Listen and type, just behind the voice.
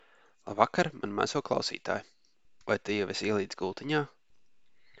Labvakar, man mazo klausītāji. Vai tu jau esi ielīdz gultiņā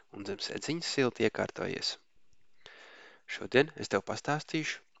un zem sēdziņas silti iekārtojies? Šodien es tev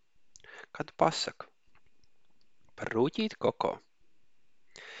pastāstīšu kādu pasaku par rūķīti Koko.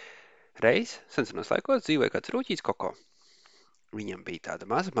 Reiz senos laikos dzīvoja kāds rūķītis Koko. Viņam bija tāda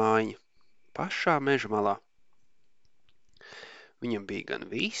maza mājiņa pašā meža malā. Viņam bija gan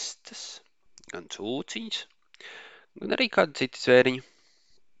vistas, gan cūciņas, gan arī kādi citi zvēriņi.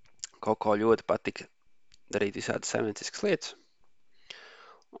 Koko ļoti patika darīt visādas saimnieciskas lietas.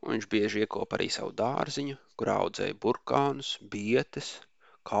 Un viņš bieži iekopa arī savu dārziņu, kur audzēja burkānus, bietes,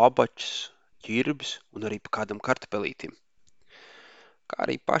 kabačus, ķirbis un arī pa kādam kartupelītim. Kā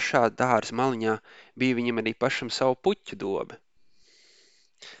arī pašā dārza maliņā bija viņam arī pašam savu puķu dobe.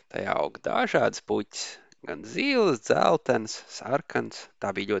 Tajā aug dažādas puķis, gan zilas, dzeltenas, sarkans,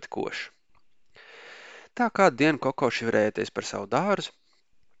 tā bija ļoti koša. Tā kādu dienu Koko šivrējoties par savu dārzu,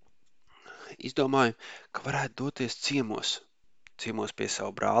 izdomāju, ka varētu doties ciemos pie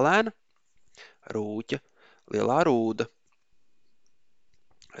savu brālēna, Rūķa, lielā Rūda.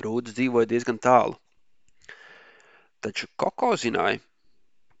 Rūda dzīvoja diezgan tālu. Taču Koko zināja,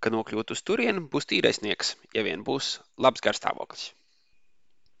 ka nokļūt uz turieni būs tīrais nieks, ja vien būs labs garstāvoklis.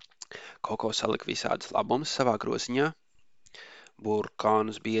 Koko salika visādus labumus savā groziņā,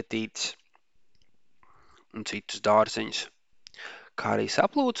 burkānus, bietītes un citus dārzeņus, kā arī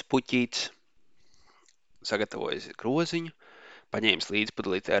saplūcis puķītis, sagatavojas groziņu, paņēmis līdzi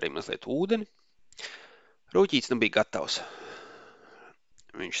pudelītē arī mazliet ūdeni. Rūķītis bija gatavs.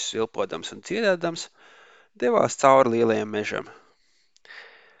 Viņš svilpodams un dziedādams devās cauri lielajam mežam.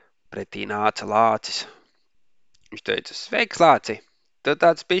 Pretī nāca lācis. Viņš teica: "Sveiks, lāci! Tu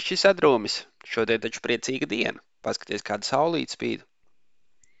tāds pišķi sadrūmis. Šodien taču priecīga diena. Paskaties, kāda saulīte spīd."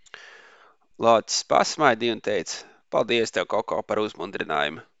 Lācis pasmaidīja un teica: "Paldies tev, Koko, par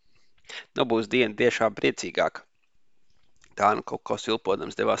uzmundrinājumu. Nu būs diena tiešām priecīgāka." Tā nu Koko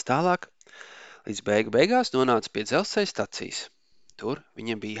svilpodams devās tālāk, līdz beigās nonāca pie dzelzceļa stacijas. Tur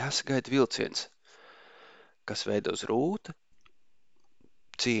viņam bija jāsagaida vilciens, kas veido uz Rūda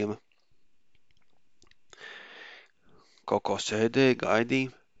ciema. Koko sēdēja,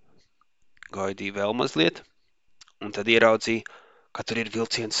 gaidīja vēl mazliet, un tad ieraudzīja, ka tur ir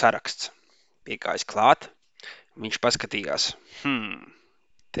vilciena saraksts. Piegājis klāt, viņš paskatījās.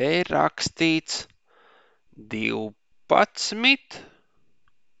 Te ir rakstīts 12:05.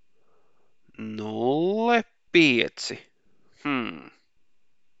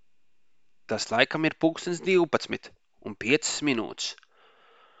 Tas laikam ir 12:12.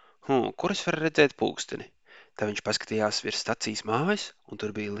 Kur es varu redzēt pulksteni? Tad viņš paskatījās virs stacijas mājas, un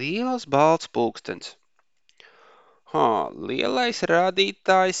tur bija liels balts pulkstens. Lielais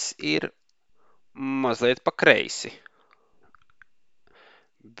rādītājs ir mazliet pa kreisi.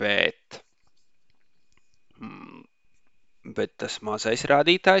 Bet tas mazais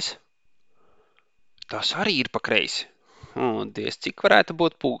rādītājs, tas arī ir pa kreisi. Diez cik varētu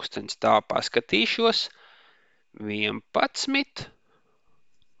būt pulkstens, tā paskatīšos. 11.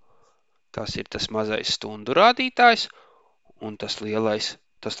 Tas ir tas mazais stundu rādītājs, un tas lielais,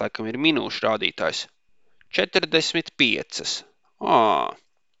 tas laikam ir minūšu rādītājs. 45.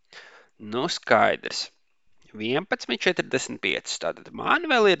 Nu skaidrs. 11:45. Tātad man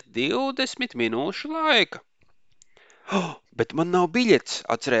vēl ir 20 minūšu laika. Bet man nav biļets,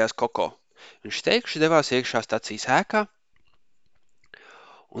 atcerējās Koko. Viņš steigši devās iekšā stacijas ēkā,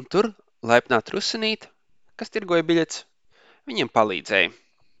 un tur laipnā trusenīte, kas tirgoja biļets, viņam palīdzēja.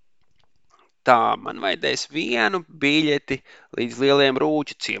 Tā, man vajadzēs vienu biļeti līdz lielajam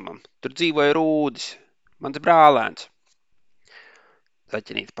Rūķu ciemam. Tur dzīvoja Rūdis, mans brālēns.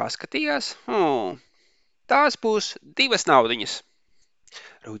 Zaķenīte paskatījās. Tās būs 2 naudiņas.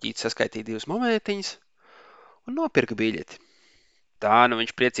 Rūķītis saskaitīja 2 monētiņas un nopirka biļeti. Tā nu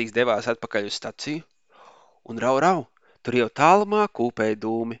viņš priecīgs devās atpakaļ uz staciju. Un rau, tur jau tālumā kūpēja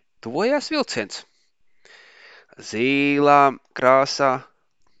dūmi. Tuvojās vilciens. Zīlā krāsā,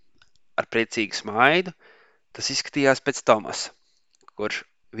 ar priecīgu smaidu, tas izskatījās pēc Tomasa, kurš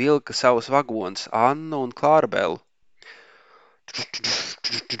vilka savus vagonus, Annu un Klārbelu.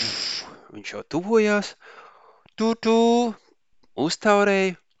 Viņš jau tuvojās,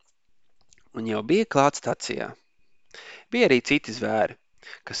 uztaurēja un jau bija klāt stacijā. Bija arī citi zvēri,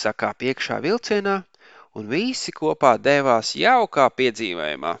 kas sakāpa iekšā vilcienā, un visi kopā devās jaukā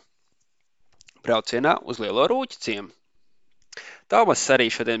piedzīvojumā, braucienā uz lielo Rūķu ciemu. Tomas arī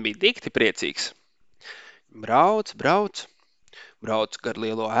šodien bija dikti priecīgs. Brauc gar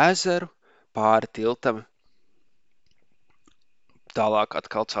lielo ezeru, pāri tiltam, tālāk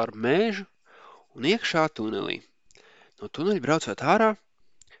atkal caur mežu un iekšā tunelī. No tuneļa braucot ārā,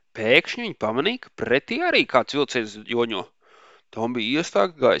 Pēkšņi viņi pamanīja, ka pretī arī kāds vilciens joņo. Tam bija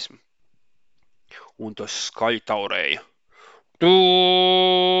ieslēgta gaisma. Un tas skaļi taurēja. Tū!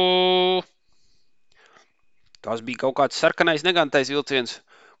 Tas bija kaut kāds sarkanais negantais vilciens,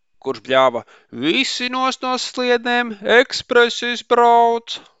 kurš bļāva: Visi nost no sliedēm, ekspresis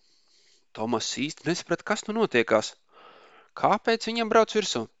brauc! Tomas īsti nesaprata, kas nu notiekās. Kāpēc viņam brauc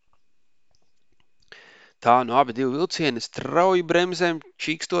virsū? Tā nu abi divi vilcieni strauji bremzēm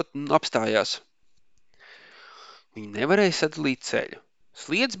čīkstot apstājās. Viņi nevarēja sadalīt ceļu.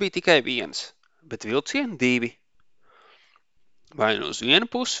 Slieds bija tikai viens, bet vilcieni divi. Vai nu uz vienu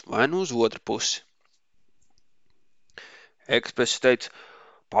pusi, vai nu uz otru pusi. Ekspresis teica: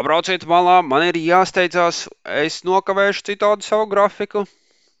 Pabrauciet malā, man ir jāsteidzās, es nokavēšu citādi savu grafiku.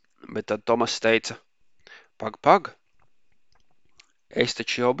 Bet tad Tomas teica: Pag, es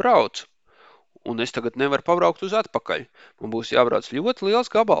taču jau braucu, un es tagad nevaru pabraukt uz atpakaļ. Man būs jābrauc ļoti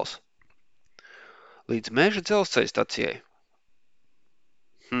liels gabals. Līdz meža dzelzceļa stacijai.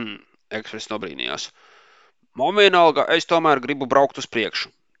 Ekspresis nobrīnījās. Man vienalga, es tomēr gribu braukt uz priekšu.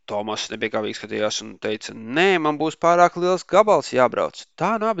 Tomas nebiekāvīgi skatījās un teica: Nē, man būs pārāk liels gabals jābrauc.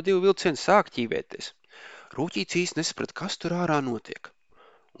 Tā nu abi divi vilcieni sāk ķīvēties. Rūķīts īsti nesaprata, kas tur ārā notiek.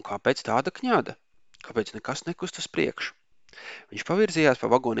 Un kāpēc tāda kņada? Kāpēc nekas nekust uz priekšu? Viņš pavirzījās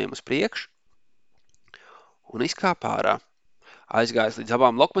pa vagoniem uz priekšu un izkāpa ārā. Aizgājis līdz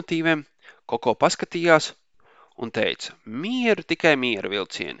abām lokomotīvēm, Koko paskatījās un teica: Mieru, tikai mieru,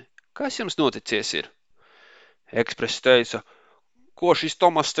 vilcieni. Kas jums noticies ir? Ekspresis teica: Ko šis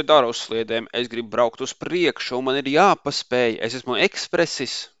Tomas te dara uz sliedēm? Es gribu braukt uz priekšu, un man ir jāpaspēj. Es esmu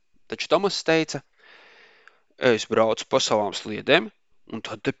ekspresis. Taču Tomas teica: Es braucu pa savām sliedēm, un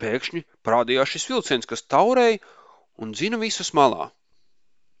tad te pēkšņi parādījās šis vilciens, kas taurēja un dzina visus malā.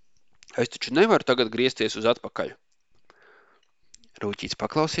 Es taču nevaru tagad griezties uz atpakaļ. Rūķīts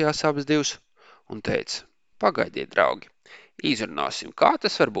paklausījās abas divas un teica: Pagaidiet, draugi, izrunāsim, kā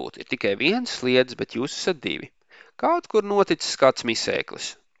tas var būt. Ir tikai viens sliedz, bet jūs esat divi. Kaut kur noticis kāds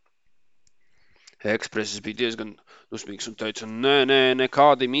misēklis. Ekspresis bija diezgan dusmīgs un teica: Nē,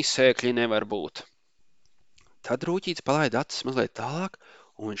 nekādi misēkļi nevar būt. Tad Rūķīts palaida acis mazliet tālāk,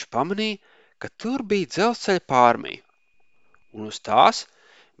 un viņš pamanīja, ka tur bija dzelzceļa pārmija, un uz tās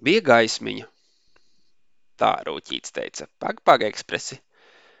bija gaismiņa. Tā Rūķīts teica: Pag, ekspresi,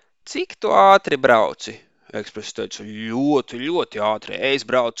 cik tu ātri brauci? Ekspresis teica: Ļoti ātri, es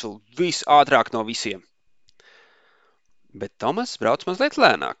braucu visātrāk no visiem. Bet Tomas brauc mazliet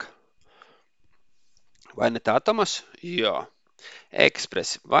lēnāk. Vai ne tā, Tomas? Jā.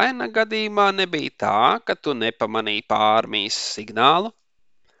 Ekspresi, vai ne gadījumā nebija tā, ka tu nepamanīji pārmijas signālu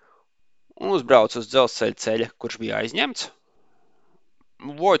un uzbrauc uz dzelzceļa ceļa, kurš bija aizņemts?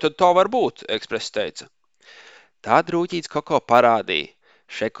 Vai tad tā var būt, ekspresis teica. Tad Rūķīts Koko parādīja: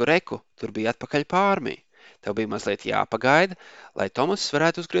 Šeku reku, tur bija atpakaļ pārmija. Tev bija mazliet jāpagaida, lai Tomas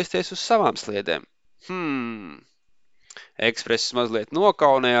varētu uzgriezties uz savām sliedēm. Ekspresis mazliet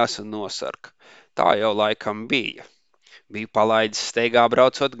nokaunējās un nosarka. Tā jau laikam bija. Biju palaidis steigā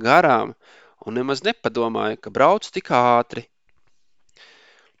braucot garām un nemaz nepadomāju, ka braucu tik ātri.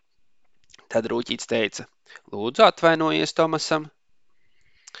 Tad Rūķīts teica: Lūdzu, atvainojies Tomasam.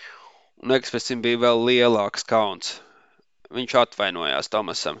 Un ekspresim bija vēl lielāks kauns. Viņš atvainojās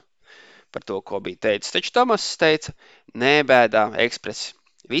Tomasam par to, ko bija teicis. Taču Tomas teica: Nē, bēdā, ekspresi,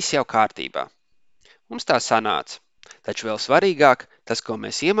 viss jau kārtībā. Mums tā sanāca. Taču vēl svarīgāk, tas, ko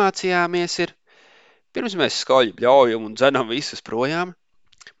mēs iemācījāmies, ir: pirms mēs skaļi bļaujam un dzenam visus projām,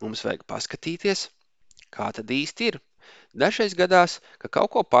 mums vajag paskatīties, kā tad īsti ir. Dažreiz gadās, ka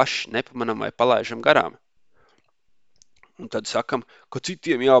kaut ko paši nepamanam vai palaižam garām. Un tad sakam, ka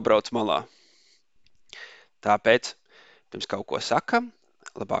citiem jābrauc malā. Tāpēc, pirms kaut ko sakam,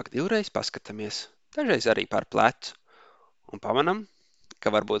 labāk divreiz paskatāmies, dažreiz arī par plecu, un pamanam,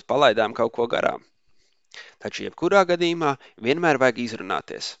 ka varbūt palaidām kaut ko garām. Taču jebkurā gadījumā vienmēr vajag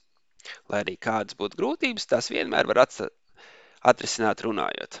izrunāties. Lai arī kādas būtu grūtības, tās vienmēr var atrisināt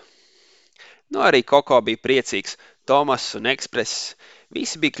runājot. Arī Koko bija priecīgs, Tomas un ekspresis,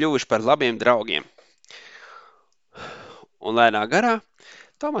 visi bija kļuvuši par labiem draugiem. Un lēnā garā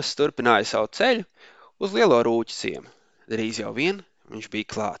Tomas turpināja savu ceļu uz lielo rūķu ciemu. Drīz jau vien viņš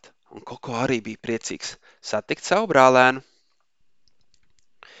bija klāt, un Koko arī bija priecīgs satikt savu brālēnu.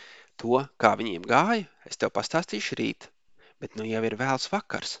 To, kā viņiem gāja, es tev pastāstīšu rīt, bet nu jau ir vēls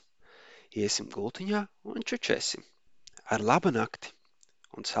vakars. Iesim gultiņā un čučēsim. Ar labu nakti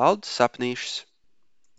un saldus sapnīšus!